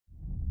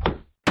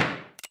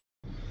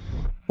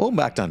Welcome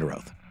back to Under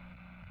Oath.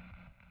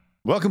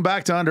 Welcome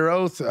back to Under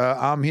Oath.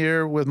 I'm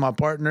here with my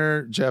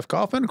partner, Jeff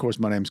Kaufman. Of course,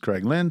 my name's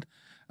Craig Lind.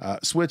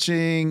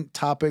 Switching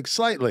topics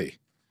slightly,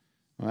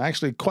 well,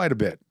 actually quite a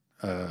bit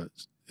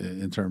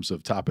in terms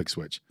of topic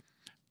switch.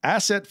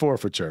 Asset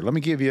forfeiture. Let me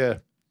give you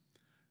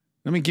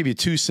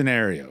two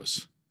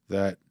scenarios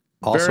that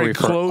very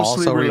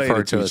closely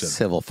referred to each as other.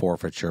 civil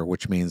forfeiture,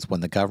 which means when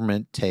the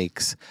government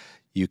takes,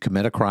 you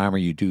commit a crime or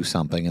you do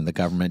something, and the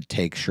government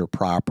takes your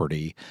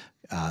property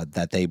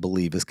that they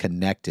believe is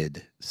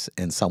connected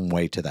in some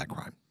way to that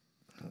crime.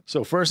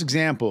 So first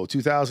example,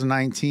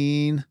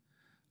 2019,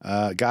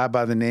 a guy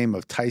by the name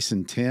of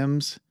Tyson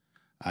Timms.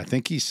 I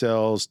think he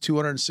sells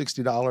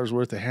 $260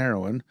 worth of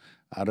heroin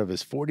out of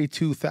his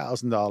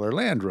 $42,000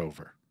 Land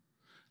Rover.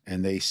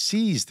 And they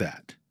seized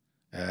that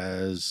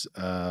as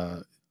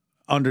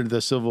under the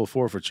civil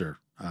forfeiture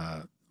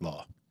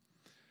law.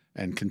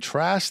 And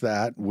contrast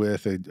that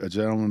with a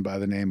gentleman by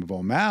the name of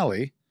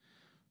O'Malley,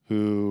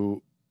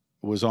 who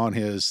was on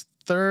his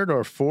third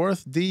or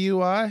fourth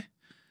DUI,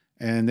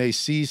 and they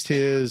seized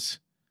his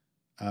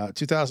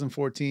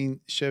 2014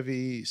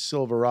 Chevy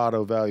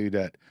Silverado valued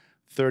at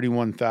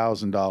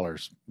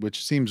 $31,000,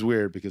 which seems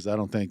weird because I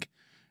don't think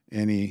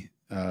any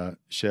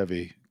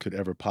Chevy could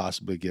ever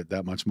possibly get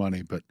that much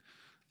money. But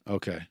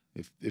okay,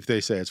 if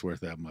they say it's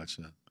worth that much,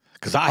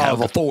 because I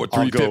have a Ford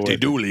 350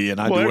 dually and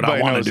I do what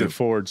I want to do.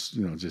 Ford's,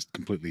 just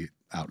completely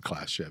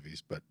outclass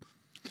Chevys, but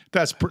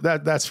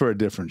that's for a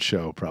different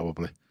show,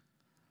 probably.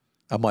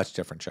 A much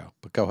different show,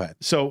 but go ahead.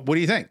 So what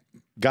do you think?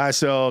 Guy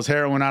sells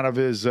heroin out of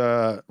his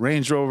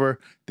Range Rover.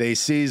 They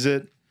seize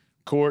it.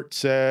 Court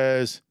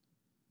says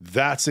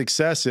that's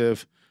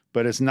excessive,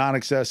 but it's not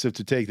excessive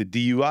to take the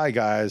DUI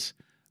guy's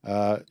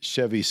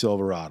Chevy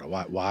Silverado.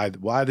 Why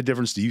the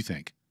difference, do you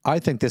think? I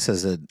think this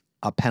is a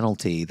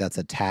penalty that's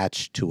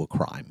attached to a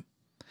crime.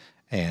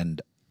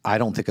 And I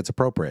don't think it's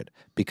appropriate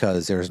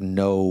because there's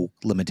no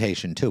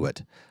limitation to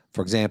it.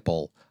 For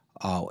example,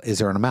 is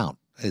there an amount?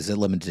 Is it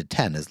limited to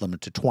 10? Is it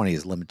limited to 20?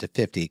 Is it limited to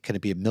 50? Can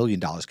it be $1 million?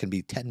 Can it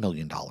be $10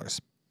 million?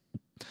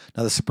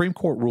 Now, the Supreme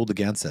Court ruled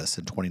against this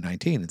in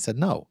 2019 and said,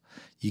 no,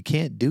 you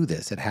can't do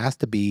this. It has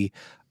to be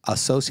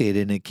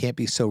associated and it can't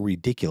be so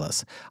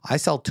ridiculous. I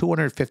sell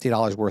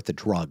 $250 worth of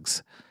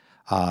drugs.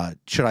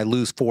 Should I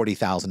lose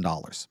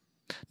 $40,000?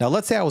 Now,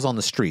 let's say I was on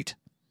the street,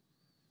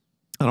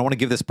 and I want to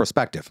give this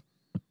perspective.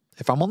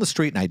 If I'm on the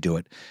street and I do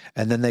it,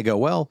 and then they go,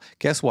 well,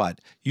 guess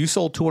what? You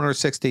sold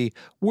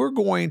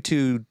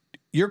 $260.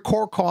 Your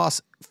core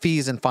costs,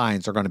 fees, and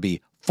fines are going to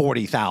be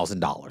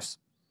 $40,000.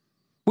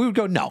 We would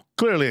go, no.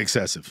 Clearly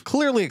excessive.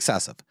 Clearly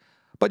excessive.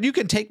 But you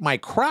can take my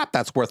crap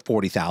that's worth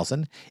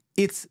 $40,000.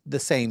 It's the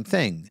same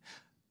thing.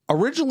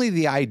 Originally,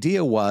 the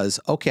idea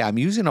was, okay, I'm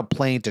using a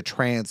plane to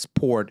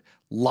transport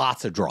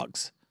lots of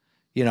drugs.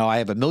 I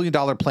have $1 million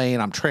plane.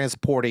 I'm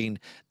transporting.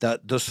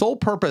 The sole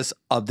purpose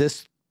of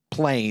this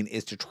plane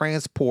is to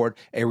transport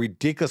a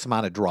ridiculous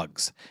amount of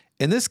drugs.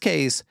 In this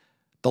case,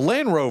 the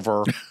Land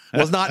Rover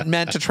was not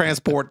meant to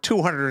transport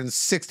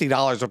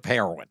 $260 of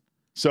heroin.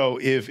 So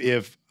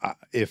if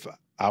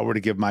I were to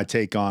give my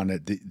take on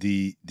it,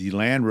 the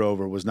Land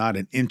Rover was not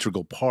an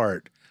integral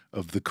part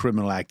of the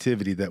criminal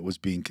activity that was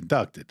being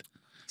conducted.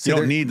 You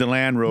don't need the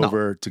Land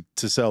Rover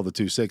to sell the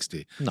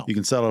 260. No. You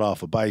can sell it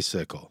off a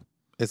bicycle.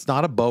 It's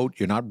not a boat.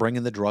 You're not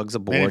bringing the drugs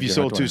aboard. And if you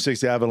sold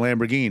 260 out of a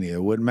Lamborghini, it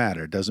wouldn't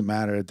matter. It doesn't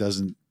matter. It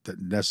doesn't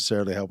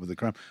necessarily help with the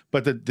crime.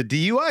 But the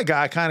DUI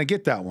guy, I kind of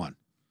get that one.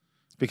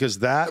 Because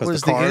that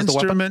was the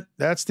instrument.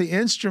 That's the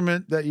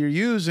instrument that you're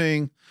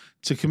using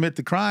to commit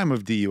the crime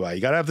of DUI.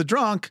 You got to have the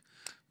drunk,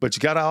 but you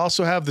got to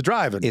also have the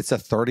driving. It's a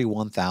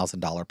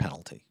 $31,000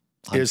 penalty.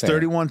 Is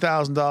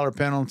 $31,000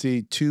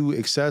 penalty too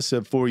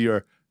excessive for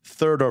your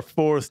third or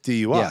fourth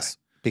DUI? Yes,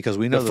 because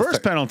we know the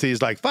first penalty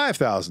is like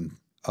 $5,000.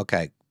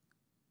 Okay,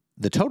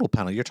 the total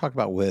penalty you're talking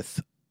about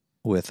with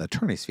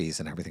attorney's fees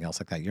and everything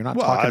else like that. You're not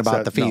talking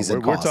about the fees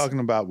and costs. We're talking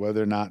about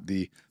whether or not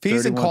the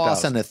fees and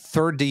costs and the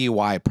third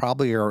DUI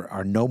probably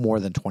are no more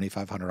than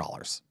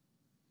 $2,500.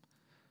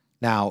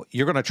 Now,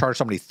 you're going to charge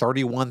somebody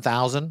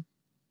 $31,000,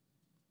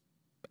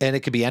 and it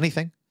could be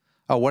anything.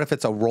 Oh, what if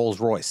it's a Rolls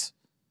Royce?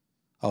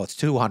 Oh, it's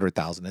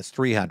 $200,000. It's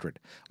 $300,000.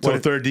 So a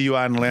third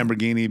DUI in a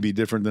Lamborghini would be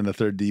different than a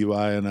third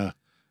DUI in a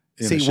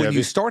Chevy? When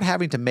you start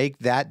having to make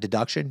that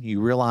deduction,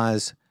 you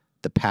realize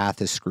the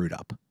path is screwed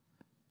up.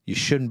 You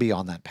shouldn't be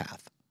on that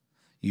path.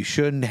 You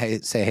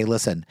shouldn't say, hey,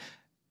 listen,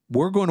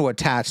 we're going to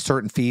attach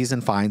certain fees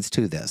and fines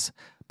to this,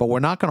 but we're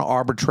not going to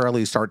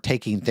arbitrarily start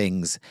taking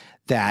things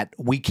that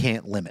we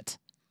can't limit.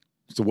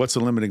 So what's the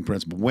limiting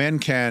principle? When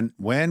can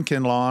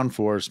law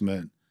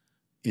enforcement,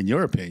 in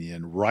your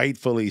opinion,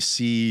 rightfully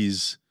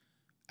seize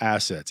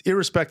assets,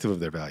 irrespective of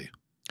their value?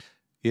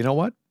 You know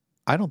what?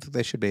 I don't think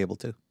they should be able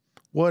to.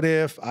 What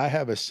if I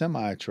have a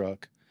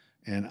semi-truck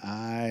and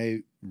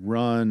I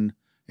run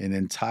an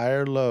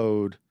entire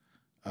load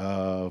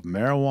of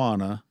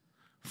marijuana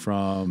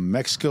from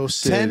Mexico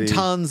City? 10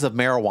 tons of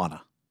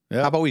marijuana.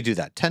 Yep. How about we do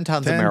that? 10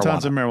 tons of marijuana. 10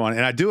 tons of marijuana.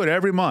 And I do it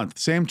every month.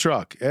 Same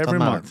truck, every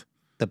month.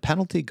 The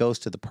penalty goes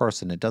to the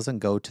person. It doesn't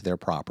go to their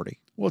property.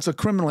 Well, it's a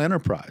criminal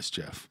enterprise,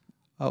 Jeff.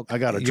 Okay. I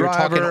got a You're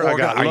talking driver. I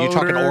got Are you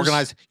talking loaders.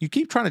 organized? You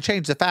keep trying to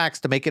change the facts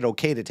to make it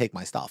okay to take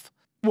my stuff.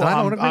 Well, And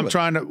I don't agree I'm with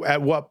trying to.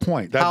 At what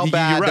point? How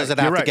bad you're right, does it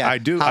you're have to right. get? I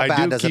do. How I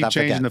bad do does it keep have to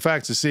changing get? the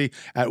facts to see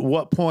at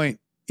what point,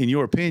 in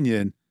your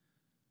opinion,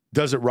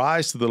 does it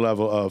rise to the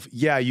level of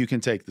yeah, you can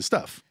take the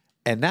stuff.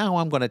 And now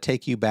I'm going to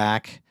take you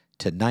back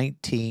to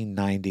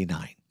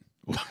 1999.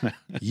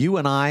 You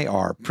and I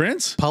are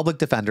Prince? public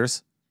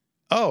defenders.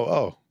 Oh,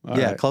 all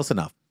right. Close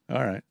enough.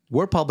 All right.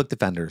 We're public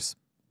defenders.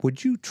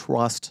 Would you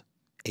trust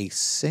a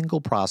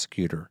single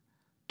prosecutor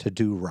to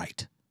do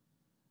right,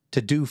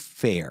 to do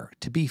fair,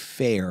 to be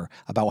fair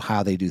about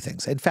how they do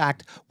things? In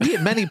fact, we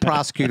had many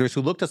prosecutors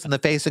who looked us in the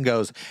face and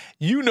goes,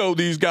 you know,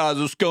 these guys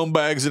are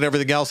scumbags and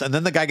everything else. And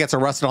then the guy gets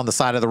arrested on the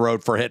side of the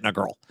road for hitting a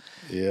girl.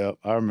 Yeah,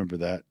 I remember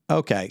that.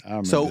 Okay. I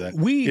remember So that.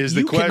 Is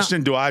the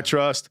question, do I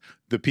trust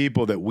the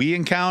people that we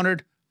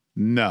encountered?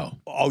 No.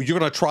 Oh, you're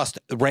going to trust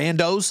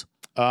randos?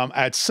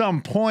 At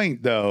some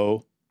point,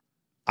 though,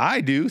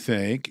 I do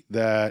think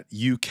that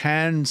you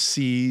can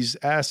seize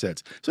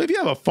assets. So if you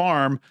have a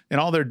farm and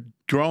all they're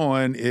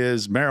growing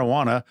is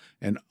marijuana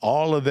and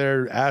all of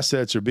their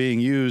assets are being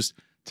used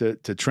to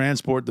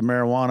transport the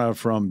marijuana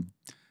from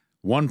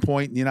one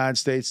point in the United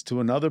States to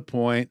another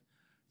point,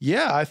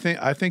 yeah, I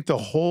think the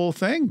whole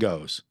thing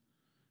goes.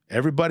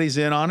 Everybody's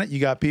in on it. You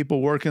got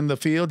people working the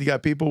field. You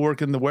got people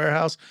working the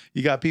warehouse.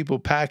 You got people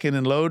packing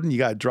and loading. You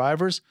got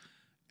drivers,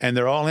 and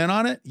they're all in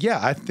on it. Yeah,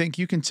 I think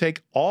you can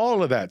take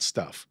all of that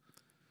stuff.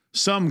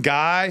 Some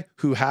guy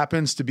who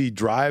happens to be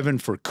driving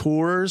for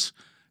Coors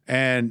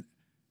and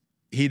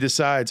he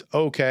decides,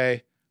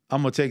 okay,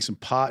 I'm going to take some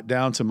pot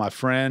down to my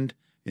friend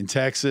in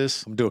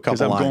Texas. I'm do a couple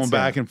because I'm lines, going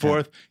back and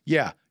forth.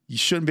 Yeah, you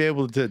shouldn't be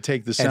able to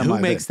take the semi. And who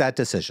makes that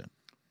decision?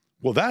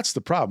 Well, that's the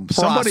problem.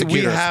 Somebody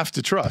we have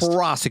to trust.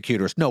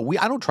 Prosecutors. No,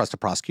 I don't trust a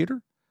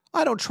prosecutor.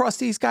 I don't trust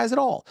these guys at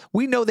all.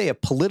 We know they have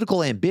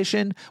political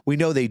ambition. We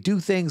know they do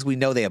things. We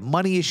know they have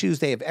money issues.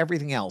 They have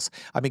everything else.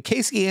 I mean,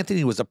 Casey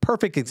Anthony was a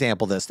perfect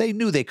example of this. They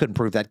knew they couldn't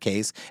prove that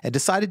case and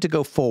decided to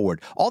go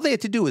forward. All they had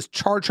to do is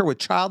charge her with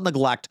child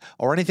neglect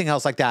or anything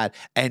else like that,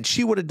 and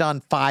she would have done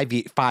 5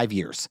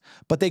 years.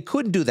 But they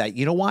couldn't do that.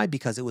 You know why?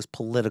 Because it was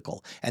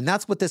political. And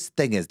that's what this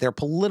thing is. They're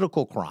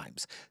political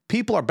crimes.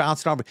 People are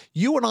bouncing off.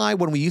 You and I,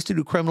 when we used to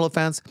do criminal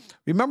offense,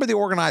 remember the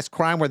organized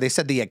crime where they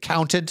said the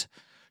accountant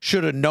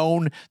should have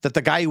known that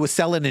the guy who was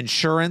selling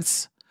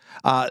insurance,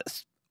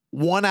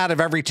 1 out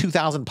of every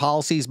 2,000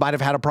 policies might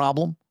have had a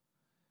problem.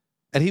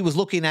 And he was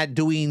looking at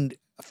doing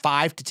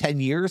 5 to 10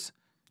 years,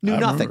 knew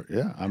nothing.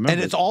 Yeah, I remember. And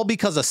it's all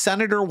because a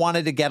senator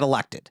wanted to get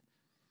elected.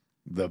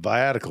 The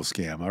viatical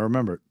scam. I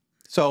remember it.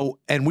 So,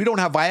 and we don't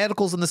have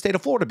viaticals in the state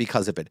of Florida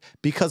because of it,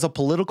 because of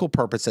political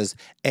purposes.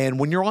 And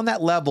when you're on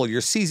that level,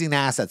 you're seizing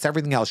assets,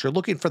 everything else. You're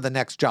looking for the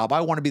next job.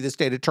 I want to be the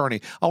state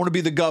attorney. I want to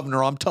be the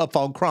governor. I'm tough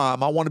on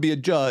crime. I want to be a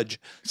judge.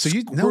 So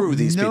you Screw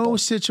these people. No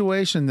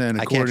situation then,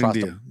 according to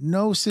you.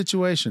 No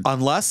situation.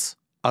 Unless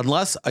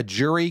a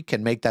jury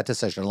can make that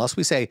decision. Unless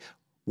we say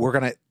we're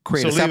going to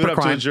create a leave it separate up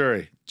crime. to a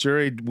jury.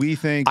 Jury, we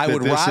think I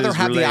would rather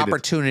have the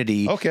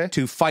opportunity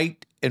to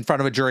fight in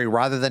front of a jury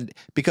rather than,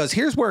 because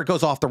here's where it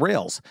goes off the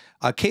rails.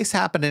 A case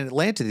happened in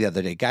Atlanta the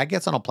other day. Guy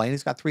gets on a plane.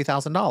 He's got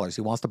 $3,000.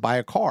 He wants to buy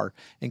a car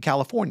in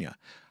California.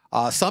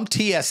 Some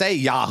TSA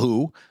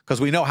Yahoo, because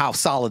we know how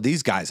solid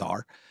these guys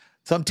are.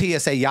 Some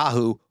TSA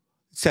Yahoo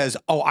says,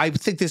 oh, I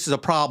think this is a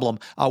problem.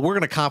 We're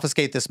going to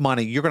confiscate this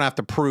money. You're going to have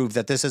to prove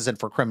that this isn't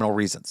for criminal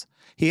reasons.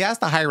 He has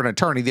to hire an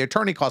attorney. The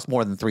attorney costs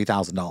more than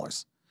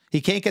 $3,000.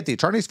 He can't get the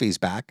attorney's fees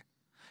back.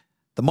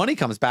 The money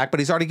comes back, but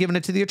he's already given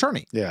it to the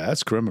attorney. Yeah,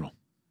 that's criminal.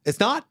 It's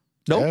not.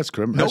 Nope. Yeah, that's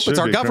criminal. Nope, it's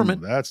our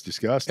government. Criminal. That's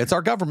disgusting. It's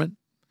our government.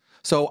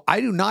 So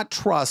I do not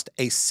trust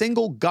a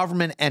single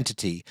government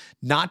entity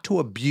not to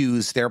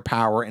abuse their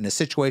power in a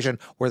situation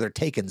where they're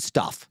taking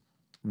stuff.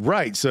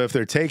 Right. So if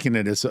they're taking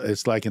it,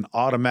 it's like an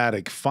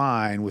automatic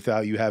fine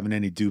without you having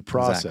any due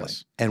process.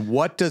 Exactly. And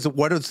what does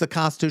the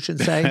Constitution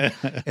say?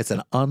 It's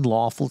an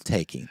unlawful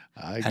taking.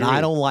 And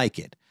I don't like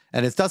it.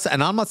 And it does.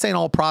 And I'm not saying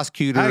all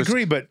prosecutors I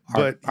agree, but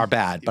are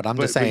bad. But I'm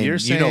just saying, you're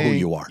saying, you know who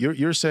you are.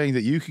 You're saying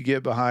that you could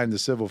get behind the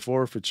civil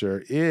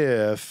forfeiture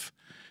if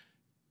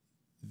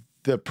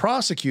the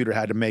prosecutor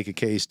had to make a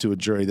case to a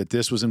jury that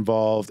this was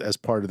involved as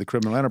part of the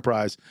criminal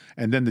enterprise,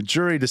 and then the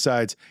jury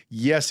decides,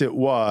 yes, it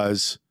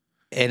was.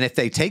 And if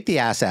they take the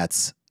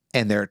assets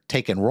and they're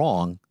taken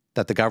wrong,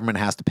 that the government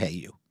has to pay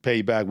you. Pay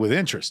you back with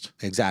interest.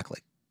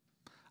 Exactly.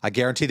 I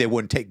guarantee they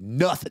wouldn't take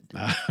nothing.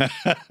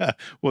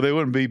 Well, they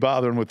wouldn't be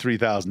bothering with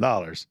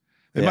 $3,000.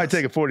 They might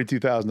take a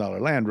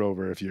 $42,000 Land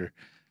Rover if you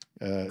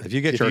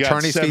get your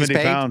attorney's fees 70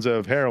 paid, pounds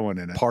of heroin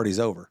in it. Party's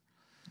over.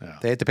 Yeah.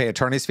 They had to pay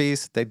attorney's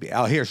fees. They'd be,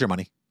 oh, here's your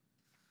money.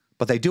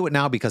 But they do it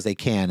now because they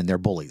can, and they're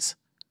bullies.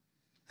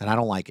 And I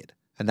don't like it.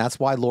 And that's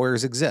why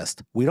lawyers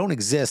exist. We don't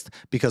exist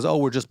because, oh,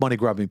 we're just money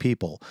grubbing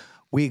people.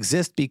 We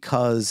exist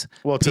because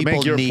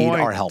people need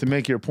our help. To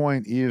make your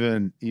point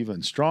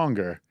even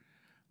stronger,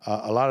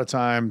 a lot of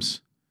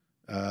times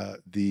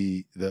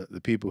the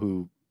people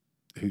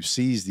who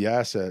seize the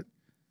asset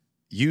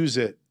use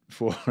it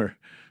for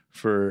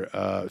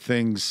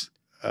things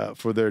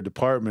for their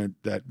department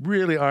that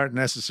really aren't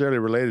necessarily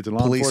related to law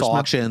Police enforcement.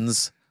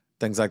 auctions,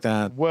 things like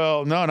that.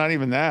 Well, no, not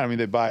even that. I mean,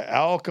 they buy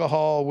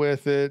alcohol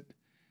with it.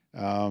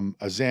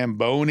 A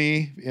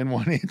Zamboni in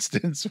one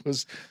instance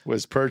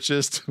was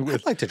purchased with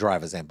I'd like to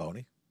drive a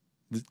Zamboni.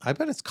 I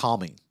bet it's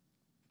calming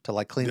to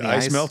like clean the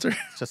ice melter.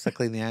 Just to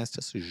clean the ice.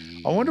 Just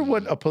I wonder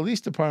what a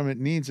police department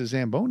needs a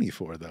Zamboni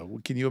for, though.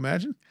 Can you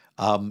imagine?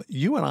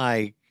 You and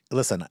I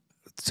listen.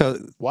 So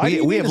Why do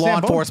you we need have a law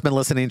Zamboni? enforcement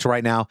listening to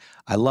right now.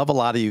 I love a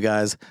lot of you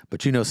guys,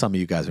 but you know some of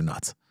you guys are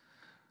nuts.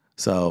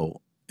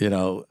 So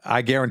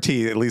I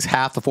guarantee at least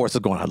half the force is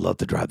going. I'd love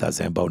to drive that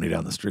Zamboni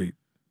down the street.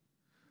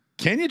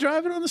 Can you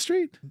drive it on the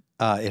street?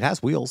 It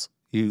has wheels.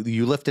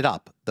 You lift it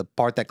up. The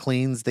part that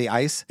cleans the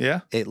ice,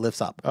 Yeah. it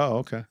lifts up. Oh,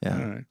 okay. Yeah,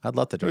 All right. I'd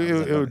love to drive.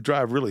 It would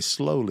drive really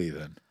slowly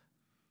then.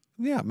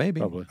 Yeah, maybe.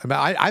 Probably. I mean,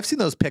 I've seen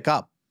those pick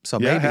up. So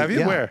Yeah, maybe. have you?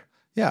 Yeah. Where?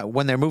 Yeah,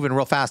 when they're moving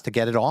real fast to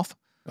get it off.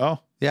 Oh.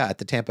 Yeah, at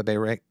the Tampa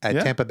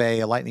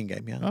Bay Lightning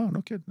game. Yeah. Oh,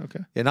 no kidding. Okay.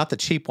 Yeah, not the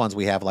cheap ones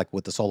we have like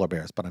with the solar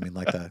bears, but I mean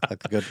like the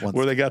good ones.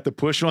 Where they got the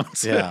push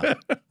ones? Yeah,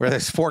 where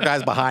there's 4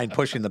 guys behind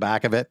pushing the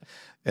back of it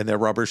in their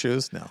rubber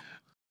shoes. No.